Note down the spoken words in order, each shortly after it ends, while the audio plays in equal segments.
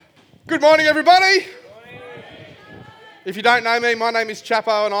Good morning, everybody. If you don't know me, my name is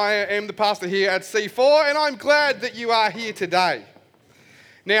Chappo and I am the pastor here at C4, and I'm glad that you are here today.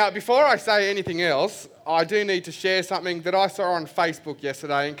 Now, before I say anything else, I do need to share something that I saw on Facebook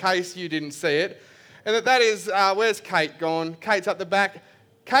yesterday in case you didn't see it, and that is, where's Kate gone? Kate's up the back.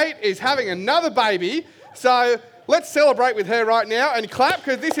 Kate is having another baby, so let's celebrate with her right now and clap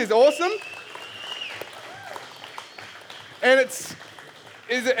because this is awesome. And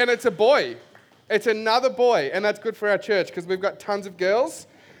it's a boy. It's another boy, and that's good for our church because we've got tons of girls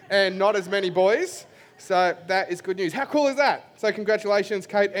and not as many boys. So that is good news. How cool is that? So congratulations,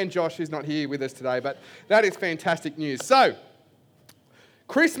 Kate and Josh, who's not here with us today, but that is fantastic news. So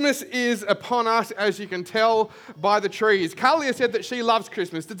Christmas is upon us, as you can tell by the trees. Carlia said that she loves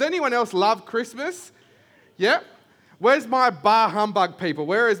Christmas. Does anyone else love Christmas? Yep. Where's my bar humbug people?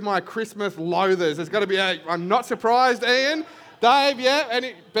 Where is my Christmas loathers? There's got to be I'm not surprised, Ian. Dave, yeah.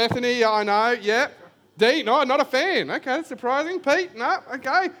 Bethany, I know, yeah. Dee, no, not a fan. Okay, that's surprising. Pete, no,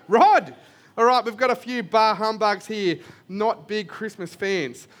 okay. Rod. All right, we've got a few bar humbugs here, not big Christmas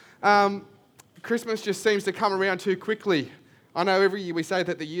fans. Christmas just seems to come around too quickly. I know every year we say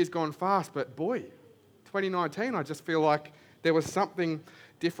that the year's gone fast, but boy, 2019, I just feel like there was something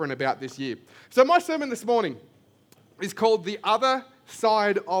different about this year. So my sermon this morning is called The Other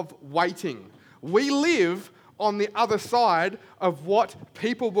Side of Waiting. We live on the other side of what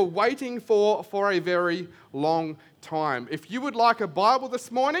people were waiting for a very long time. If you would like a Bible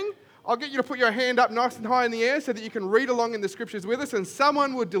this morning, I'll get you to put your hand up nice and high in the air so that you can read along in the scriptures with us, and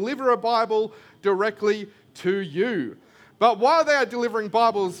someone would deliver a Bible directly to you. But while they are delivering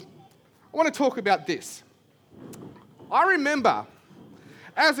Bibles, I want to talk about this. I remember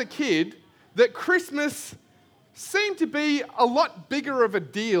as a kid that Christmas seemed to be a lot bigger of a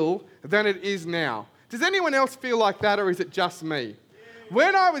deal than it is now. Does anyone else feel like that, or is it just me?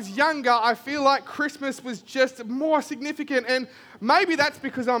 When I was younger, I feel like Christmas was just more significant, and maybe that's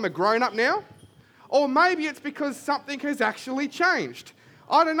because I'm a grown-up now, or maybe it's because something has actually changed.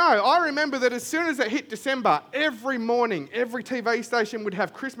 I don't know. I remember that as soon as it hit December, every morning, every TV station would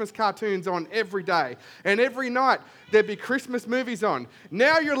have Christmas cartoons on every day, and every night there'd be Christmas movies on.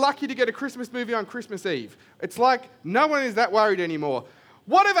 Now you're lucky to get a Christmas movie on Christmas Eve. It's like no one is that worried anymore.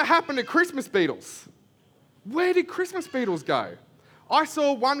 Whatever happened to Christmas Beatles? Where did Christmas Beatles go? I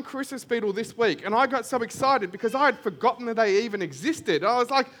saw one Christmas Beatle this week, and I got so excited because I had forgotten that they even existed. I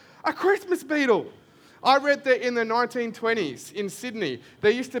was like, a Christmas Beatle! I read that in the 1920s in Sydney, there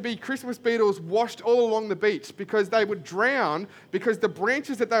used to be Christmas beetles washed all along the beach because they would drown because the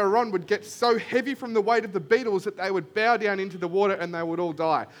branches that they were on would get so heavy from the weight of the beetles that they would bow down into the water and they would all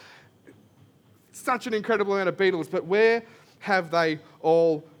die. Such an incredible amount of beetles, but where have they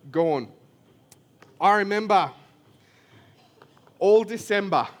all gone? I remember all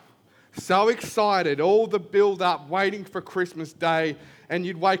December, so excited, all the build-up, waiting for Christmas Day, and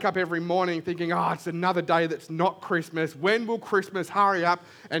you'd wake up every morning thinking, oh, it's another day that's not Christmas. When will Christmas hurry up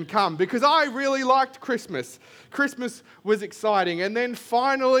and come? Because I really liked Christmas. Christmas was exciting. And then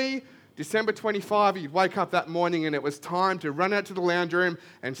finally, December 25, you'd wake up that morning and it was time to run out to the lounge room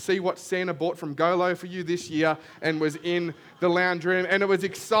and see what Santa bought from Golo for you this year and was in the lounge room. And it was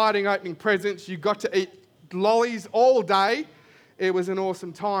exciting opening presents. You got to eat lollies all day. It was an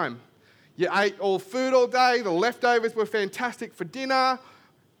awesome time. You ate all food all day. The leftovers were fantastic for dinner.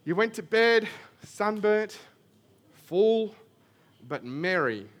 You went to bed, sunburnt, full, but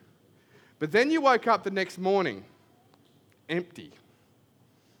merry. But then you woke up the next morning, empty,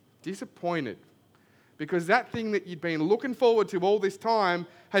 disappointed, because that thing that you'd been looking forward to all this time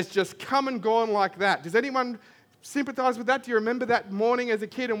has just come and gone like that. Does anyone sympathise with that? Do you remember that morning as a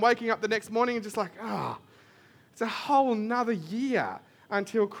kid and waking up the next morning and just like, it's a whole nother year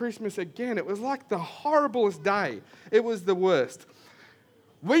until Christmas again. It was like the horriblest day. It was the worst.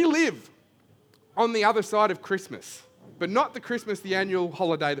 We live on the other side of Christmas, but not the Christmas, the annual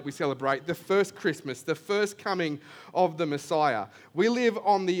holiday that we celebrate, the first Christmas, the first coming of the Messiah. We live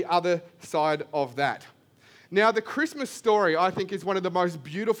on the other side of that. Now, the Christmas story, I think, is one of the most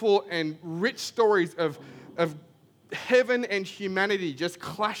beautiful and rich stories of heaven and humanity just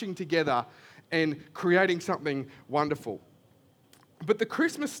clashing together and creating something wonderful. But the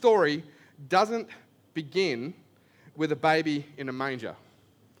Christmas story doesn't begin with a baby in a manger.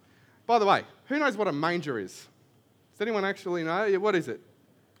 By the way, who knows what a manger is? Does anyone actually know? Yeah, what is it?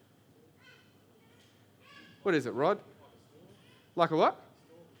 What is it, Rod? Like a what?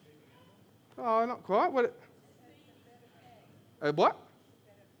 Oh, not quite. What? A what?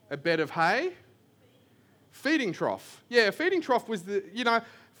 A bed of hay? Feeding trough. Yeah, a feeding trough was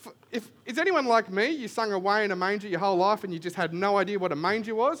Is anyone like me? You sung away in a manger your whole life and you just had no idea what a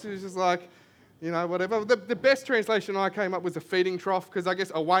manger was? It was just like, whatever. The best translation I came up was a feeding trough, because I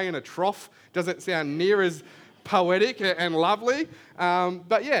guess away in a trough doesn't sound near as poetic and lovely.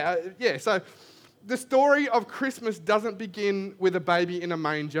 So the story of Christmas doesn't begin with a baby in a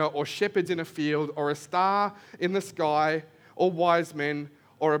manger or shepherds in a field or a star in the sky or wise men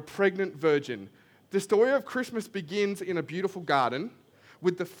or a pregnant virgin. The story of Christmas begins in a beautiful garden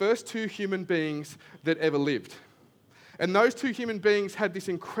with the first two human beings that ever lived. And those two human beings had this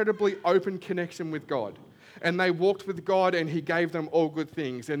incredibly open connection with God. And they walked with God and he gave them all good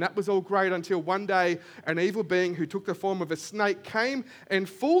things. And that was all great until one day an evil being who took the form of a snake came and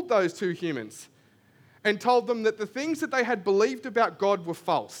fooled those two humans and told them that the things that they had believed about God were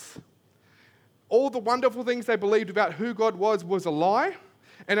false. All the wonderful things they believed about who God was a lie.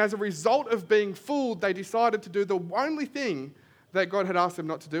 And as a result of being fooled, they decided to do the only thing that God had asked them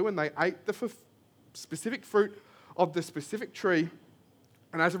not to do, and they ate the specific fruit of the specific tree.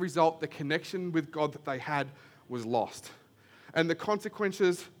 And as a result, the connection with God that they had was lost. And the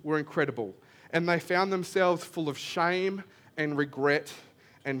consequences were incredible. And they found themselves full of shame and regret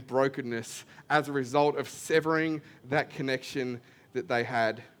and brokenness as a result of severing that connection that they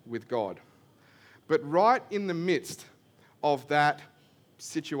had with God. But right in the midst of that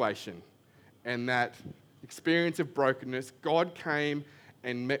situation and that experience of brokenness, God came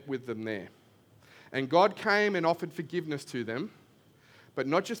and met with them there. And God came and offered forgiveness to them, but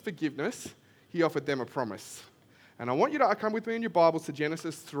not just forgiveness, he offered them a promise. And I want you to come with me in your Bibles to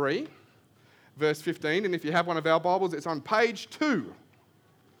Genesis 3, verse 15. And if you have one of our Bibles, it's on page 2.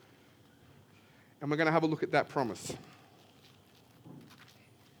 And we're going to have a look at that promise.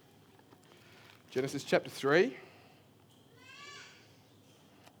 Genesis chapter 3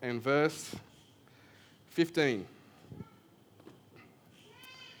 and verse 15.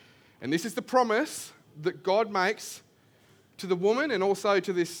 And this is the promise that God makes to the woman and also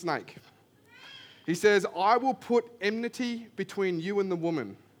to this snake. He says, I will put enmity between you and the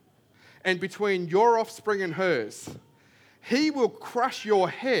woman, and between your offspring and hers. He will crush your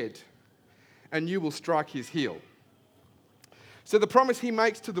head, and you will strike his heel. So the promise he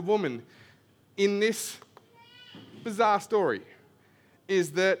makes to the woman in this bizarre story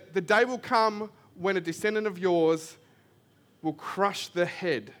is that the day will come when a descendant of yours will crush the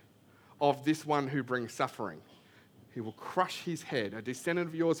head of this one who brings suffering. He will crush his head. A descendant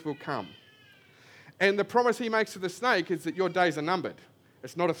of yours will come. And the promise he makes to the snake is that your days are numbered.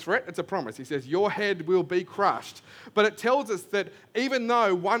 It's not a threat, it's a promise. He says, your head will be crushed. But it tells us that even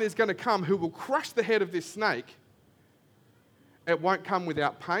though one is going to come who will crush the head of this snake, it won't come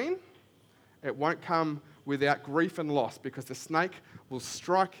without pain. It won't come without grief and loss, because the snake will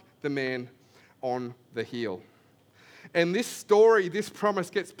strike the man on the heel. And this story, this promise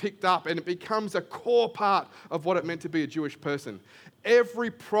gets picked up and it becomes a core part of what it meant to be a Jewish person. Every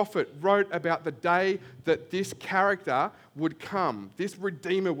prophet wrote about the day that this character would come. This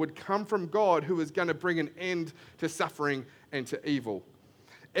Redeemer would come from God, who was going to bring an end to suffering and to evil.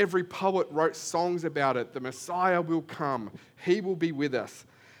 Every poet wrote songs about it. The Messiah will come. He will be with us.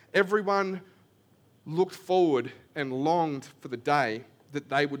 Everyone looked forward and longed for the day that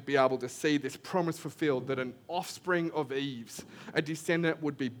they would be able to see this promise fulfilled, that an offspring of Eve's, a descendant,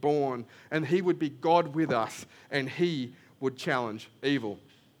 would be born, and he would be God with us, and he would challenge evil.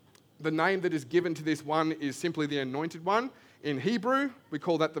 The name that is given to this one is simply the Anointed One. In Hebrew, we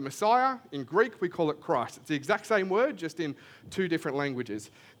call that the Messiah. In Greek, we call it Christ. It's the exact same word, just in two different languages,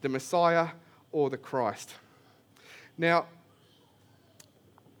 the Messiah or the Christ. Now,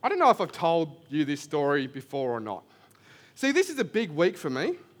 I don't know if I've told you this story before or not. See, this is a big week for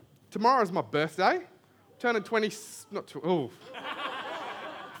me. Tomorrow is my birthday. I'm turning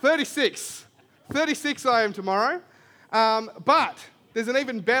 36. 36 I am tomorrow. But there's an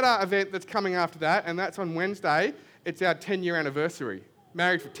even better event that's coming after that, and that's on Wednesday. It's our 10-year anniversary.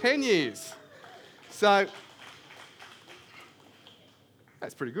 Married for 10 years. So,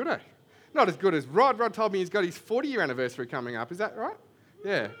 that's pretty good, eh? Not as good as Rod. Rod told me he's got his 40-year anniversary coming up. Is that right?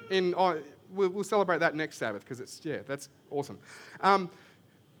 Yeah. We'll celebrate that next Sabbath, because that's awesome.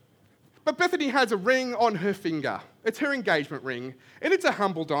 But Bethany has a ring on her finger. It's her engagement ring, and it's a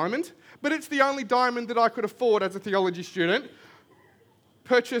humble diamond, but it's the only diamond that I could afford as a theology student,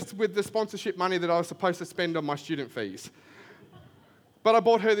 purchased with the sponsorship money that I was supposed to spend on my student fees. But I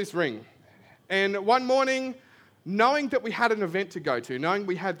bought her this ring. And one morning, knowing that we had an event to go to, knowing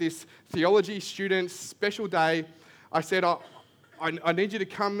we had this theology student special day, I said, I need you to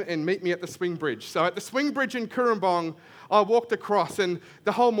come and meet me at the swing bridge. So at the swing bridge in Cooranbong, I walked across, and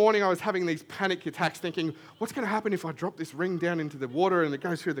the whole morning I was having these panic attacks thinking, what's going to happen if I drop this ring down into the water and it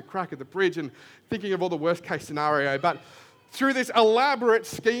goes through the crack of the bridge, and thinking of all the worst case scenario. But through this elaborate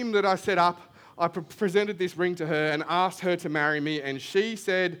scheme that I set up, I presented this ring to her and asked her to marry me, and she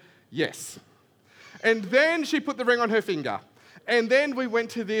said yes. And then she put the ring on her finger. And then we went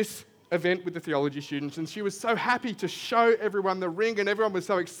to this event with the theology students, and she was so happy to show everyone the ring, and everyone was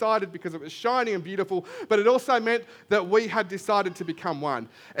so excited because it was shiny and beautiful, but it also meant that we had decided to become one.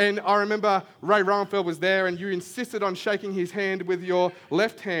 And I remember Ray Rowenfeld was there, and you insisted on shaking his hand with your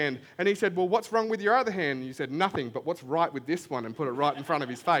left hand, and he said, well, what's wrong with your other hand? And you said, nothing, but what's right with this one? And put it right in front of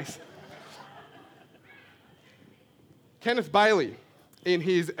his face. Kenneth Bailey, in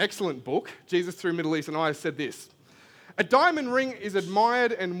his excellent book, Jesus Through Middle Eastern Eyes, said this: a diamond ring is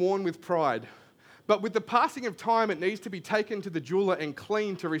admired and worn with pride, but with the passing of time, it needs to be taken to the jeweler and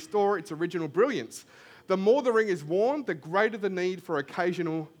cleaned to restore its original brilliance. The more the ring is worn, the greater the need for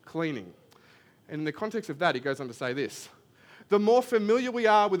occasional cleaning. And in the context of that, he goes on to say this: the more familiar we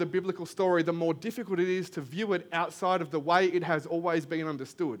are with a biblical story, the more difficult it is to view it outside of the way it has always been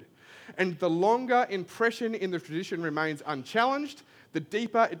understood. And the longer impression in the tradition remains unchallenged, the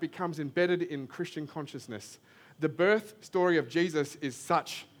deeper it becomes embedded in Christian consciousness. The birth story of Jesus is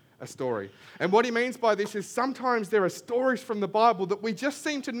such a story. And what he means by this is sometimes there are stories from the Bible that we just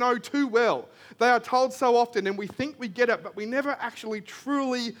seem to know too well. They are told so often and we think we get it, but we never actually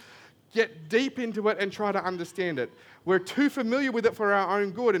truly get deep into it and try to understand it. We're too familiar with it for our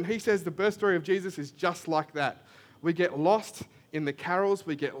own good. And he says the birth story of Jesus is just like that. We get lost in the carols.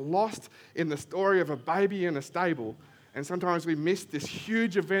 We get lost in the story of a baby in a stable. And sometimes we miss this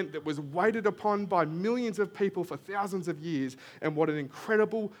huge event that was waited upon by millions of people for thousands of years, and what an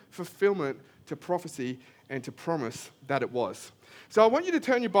incredible fulfillment to prophecy and to promise that it was. So I want you to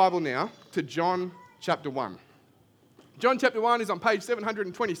turn your Bible now to John chapter 1. John chapter 1 is on page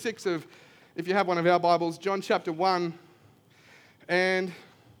 726 of, if you have one of our Bibles, John chapter 1. And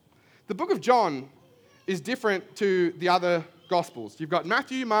the book of John is different to the other Gospels. You've got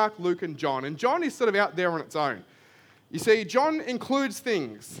Matthew, Mark, Luke, and John. And John is sort of out there on its own. You see, John includes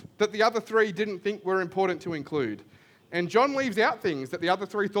things that the other three didn't think were important to include. And John leaves out things that the other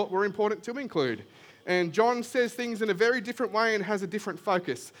three thought were important to include. And John says things in a very different way and has a different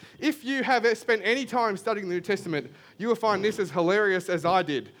focus. If you have spent any time studying the New Testament, you will find this as hilarious as I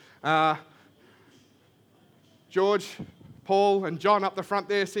did. George, Paul, and John up the front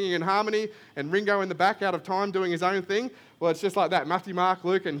there singing in harmony, and Ringo in the back out of time doing his own thing. Well, it's just like that. Matthew, Mark,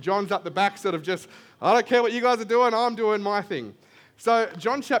 Luke, and John's up the back sort of just, I don't care what you guys are doing, I'm doing my thing. So,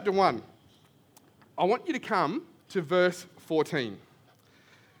 John chapter 1. I want you to come to verse 14.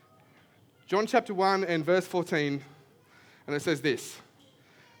 John chapter 1 and verse 14, and it says this: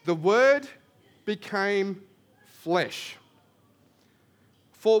 the Word became flesh.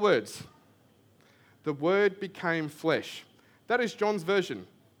 4 words. The Word became flesh. That is John's version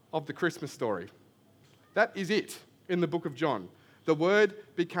of the Christmas story. That is it in the book of John. The Word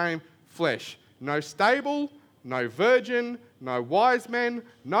became flesh. No stable, no virgin, no wise men,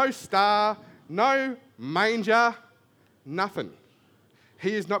 no star, no manger, nothing.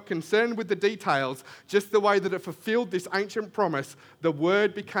 He is not concerned with the details, just the way that it fulfilled this ancient promise. The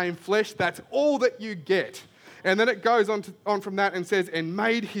Word became flesh. That's all that you get. And then it goes on from that and says, and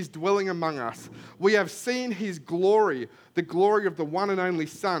made his dwelling among us. We have seen his glory, the glory of the one and only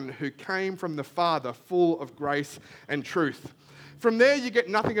Son who came from the Father, full of grace and truth. From there, you get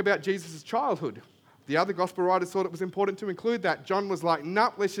nothing about Jesus' childhood. The other gospel writers thought it was important to include that. John was like,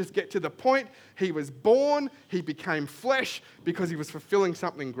 nope, let's just get to the point. He was born, he became flesh because he was fulfilling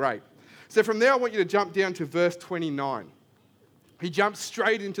something great. So from there, I want you to jump down to verse 29. He jumps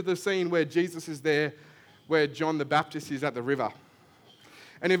straight into the scene where Jesus is there, where John the Baptist is at the river.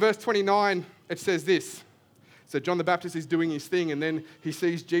 And in verse 29, it says this. So John the Baptist is doing his thing, and then he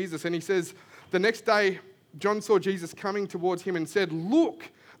sees Jesus, and he says, the next day, John saw Jesus coming towards him and said, look,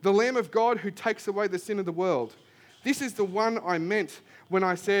 the Lamb of God who takes away the sin of the world. This is the one I meant when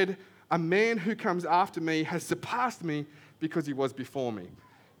I said, a man who comes after me has surpassed me because he was before me.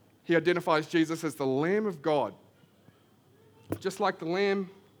 He identifies Jesus as the Lamb of God, just like the lamb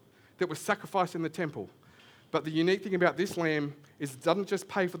that was sacrificed in the temple. But the unique thing about this lamb is it doesn't just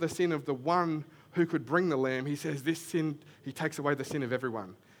pay for the sin of the one who could bring the lamb. He says this sin, he takes away the sin of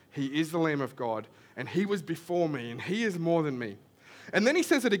everyone. He is the Lamb of God, and he was before me, and he is more than me. And then he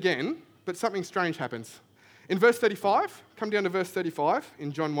says it again, but something strange happens. In verse 35, come down to verse 35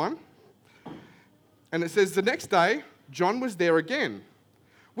 in John 1, and it says, the next day, John was there again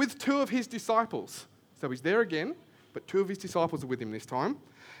with 2 of his disciples. So he's there again but 2 of his disciples are with him this time.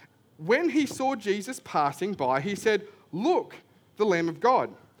 When he saw Jesus passing by, he said, "Look, the Lamb of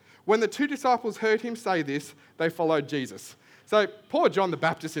God." When the 2 disciples heard him say this, they followed Jesus. So poor John the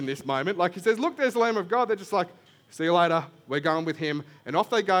Baptist in this moment, like he says, "Look, there's the Lamb of God." They're just like, "See you later, we're going with him." And off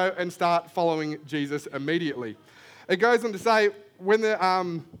they go and start following Jesus immediately. It goes on to say, when they're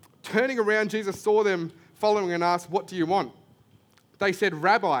turning around, Jesus saw them following and asked, "What do you want?" They said,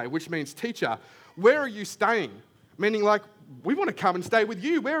 "Rabbi," which means teacher, "where are you staying?" Meaning like, "We want to come and stay with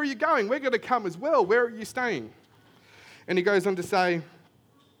you. Where are you going? We're going to come as well. Where are you staying?" And he goes on to say,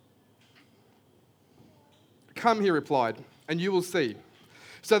 "Come," he replied, "and you will see."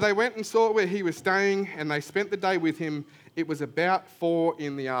 So they went and saw where he was staying, and they spent the day with him. It was about 4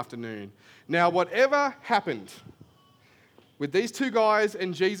 p.m. Now, whatever happened with these 2 guys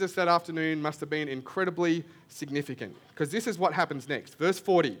and Jesus that afternoon must have been incredibly significant, because this is what happens next. Verse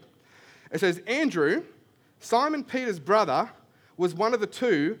 40. It says, "Andrew, Simon Peter's brother, was one of the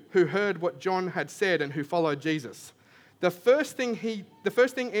 2 who heard what John had said and who followed Jesus. The first thing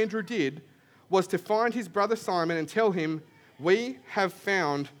Andrew did was to find his brother Simon and tell him, 'We have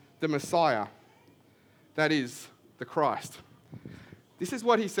found the Messiah,' that is, the Christ." This is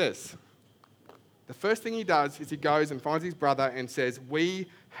what he says. The first thing he does is he goes and finds his brother and says, "We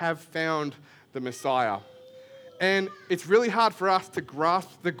have found the Messiah." And it's really hard for us to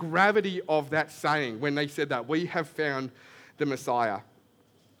grasp the gravity of that saying when they said that, "We have found the Messiah."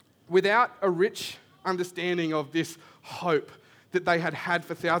 Without a rich understanding of this hope that they had had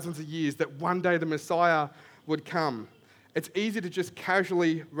for thousands of years, that one day the Messiah would come, it's easy to just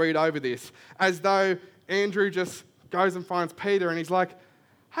casually read over this, as though Andrew just goes and finds Peter and he's like,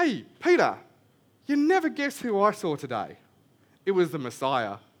 "Hey, Peter, you never guess who I saw today. It was the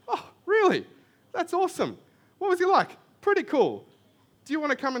Messiah." "Oh, really? That's awesome. What was he like?" "Pretty cool. Do you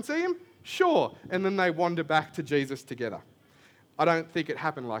want to come and see him?" "Sure." And then they wander back to Jesus together. I don't think it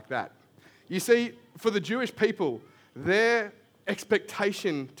happened like that. You see, for the Jewish people, their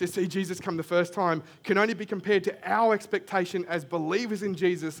expectation to see Jesus come the first time can only be compared to our expectation as believers in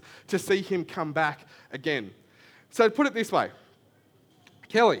Jesus to see him come back again. So put it this way.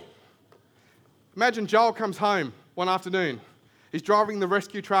 Kelly, imagine Joel comes home one afternoon. He's driving the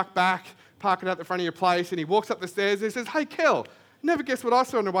rescue truck back, parking out the front of your place, and he walks up the stairs and he says, "Hey, Kel, never guess what I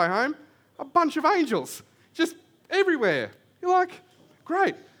saw on the way home? A bunch of angels, just everywhere." You're like,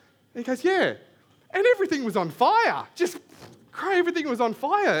 "Great." And he goes, "Yeah." And everything was on fire. Just great, everything was on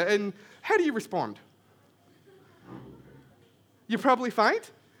fire. And how do you respond? You probably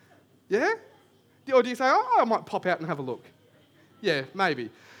faint? Yeah? Or do you say, "Oh, I might pop out and have a look"? Yeah, maybe.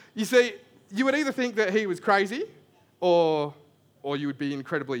 You see, you would either think that he was crazy, or you would be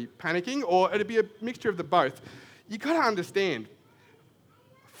incredibly panicking, or it'd be a mixture of the both. You've got to understand,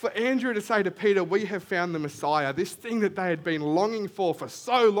 for Andrew to say to Peter, "We have found the Messiah," this thing that they had been longing for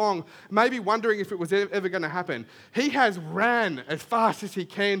so long, maybe wondering if it was ever going to happen, he has ran as fast as he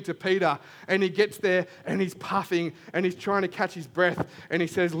can to Peter, and he gets there and he's puffing and he's trying to catch his breath, and he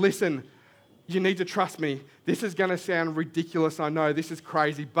says, "Listen, you need to trust me. This is going to sound ridiculous, I know, this is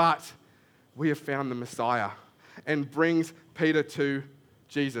crazy, but we have found the Messiah," and brings Peter to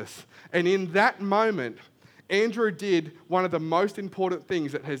Jesus. And in that moment, Andrew did one of the most important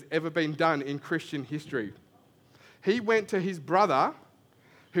things that has ever been done in Christian history. He went to his brother,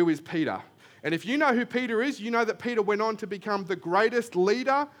 who is Peter. And if you know who Peter is, you know that Peter went on to become the greatest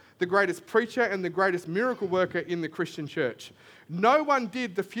leader, the greatest preacher, and the greatest miracle worker in the Christian church. No one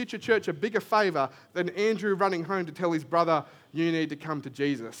did the future church a bigger favour than Andrew running home to tell his brother, "You need to come to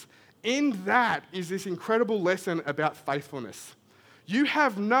Jesus." In that is this incredible lesson about faithfulness. You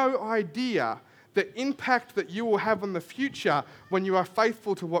have no idea the impact that you will have on the future when you are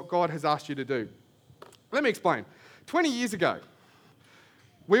faithful to what God has asked you to do. Let me explain. 20 years ago,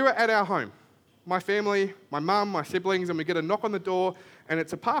 we were at our home. My family, my mum, my siblings, and we get a knock on the door, and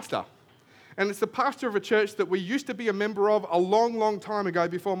it's a pastor. And it's the pastor of a church that we used to be a member of a long, long time ago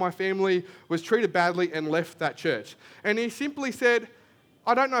before my family was treated badly and left that church. And he simply said,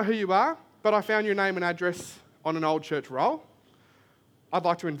 "I don't know who you are, but I found your name and address on an old church roll. I'd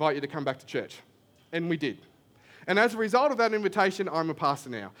like to invite you to come back to church." And we did. And as a result of that invitation, I'm a pastor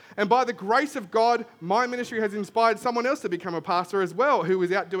now. And by the grace of God, my ministry has inspired someone else to become a pastor as well, who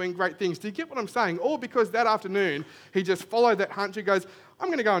is out doing great things. Do you get what I'm saying? All because that afternoon, he just followed that hunch. He goes, "I'm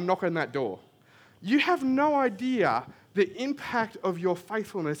going to go and knock on that door." You have no idea the impact of your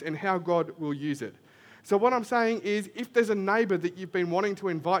faithfulness and how God will use it. So what I'm saying is, if there's a neighbour that you've been wanting to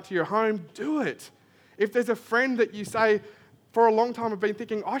invite to your home, do it. If there's a friend that you say, "For a long time I've been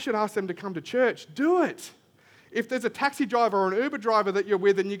thinking I should ask them to come to church," do it. If there's a taxi driver or an Uber driver that you're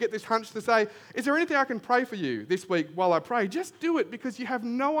with and you get this hunch to say, is there anything I can pray for you this week while I pray? Just do it, because you have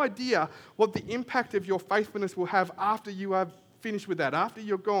no idea what the impact of your faithfulness will have after you are finished with that, after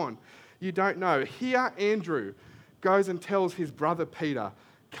you're gone. You don't know. Here, Andrew goes and tells his brother Peter,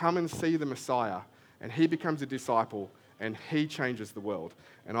 come and see the Messiah. And he becomes a disciple and he changes the world.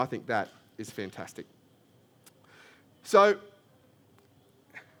 And I think that is fantastic. So,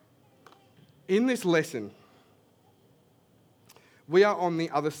 in this lesson, we are on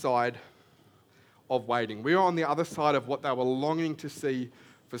the other side of waiting. We are on the other side of what they were longing to see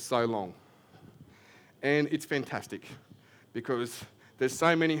for so long. And it's fantastic because there's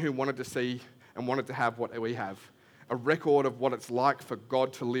so many who wanted to see and wanted to have what we have. A record of what it's like for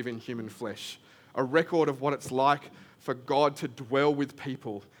God to live in human flesh. A record of what it's like for God to dwell with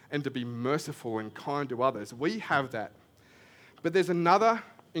people and to be merciful and kind to others. We have that. But there's another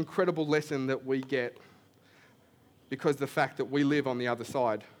incredible lesson that we get because the fact that we live on the other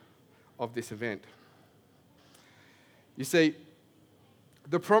side of this event. You see,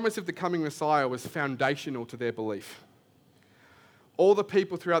 the promise of the coming Messiah was foundational to their belief. All the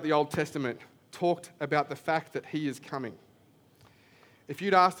people throughout the Old Testament talked about the fact that he is coming. If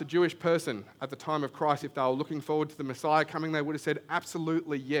you'd asked a Jewish person at the time of Christ if they were looking forward to the Messiah coming, they would have said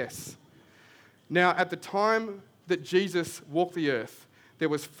absolutely yes. Now, at the time that Jesus walked the earth, there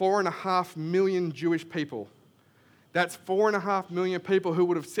was 4.5 million Jewish people. That's 4.5 million people who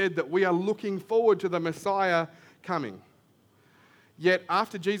would have said that we are looking forward to the Messiah coming. Yet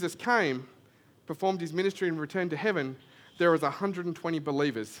after Jesus came, performed his ministry and returned to heaven, there was 120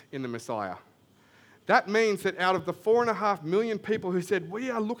 believers in the Messiah. That means that out of the 4.5 million people who said,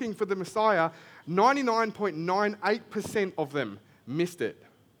 we are looking for the Messiah, 99.98% of them missed it.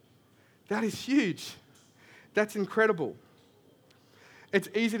 That is huge. That's incredible. It's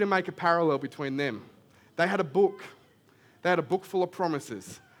easy to make a parallel between them. They had a book. They had a book full of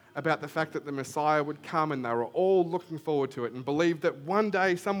promises about the fact that the Messiah would come, and they were all looking forward to it and believed that one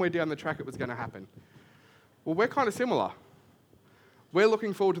day, somewhere down the track, it was going to happen. Well, we're kind of similar. We're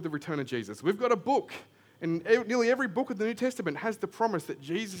looking forward to the return of Jesus. We've got a book, and nearly every book of the New Testament has the promise that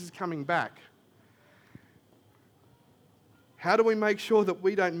Jesus is coming back. How do we make sure that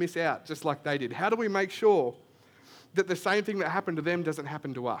we don't miss out just like they did? How do we make sure that the same thing that happened to them doesn't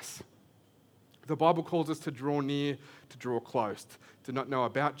happen to us? The Bible calls us to draw near, to draw close, to not know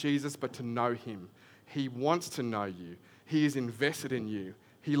about Jesus, but to know him. He wants to know you. He is invested in you.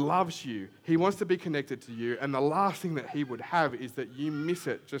 He loves you. He wants to be connected to you. And the last thing that he would have is that you miss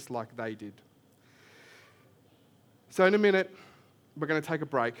it just like they did. So in a minute, we're going to take a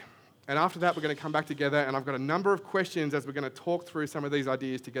break. And after that, we're going to come back together. And I've got a number of questions as we're going to talk through some of these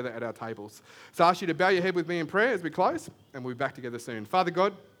ideas together at our tables. So I ask you to bow your head with me in prayer as we close. And we'll be back together soon. Father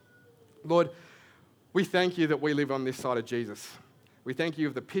God, Lord, we thank you that we live on this side of Jesus. We thank you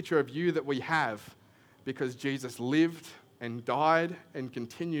of the picture of you that we have because Jesus lived and died and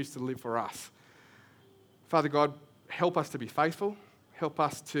continues to live for us. Father God, help us to be faithful. Help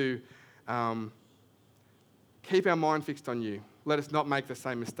us to keep our mind fixed on you. Let us not make the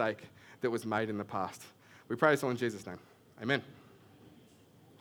same mistake that was made in the past. We pray this all in Jesus' name. Amen.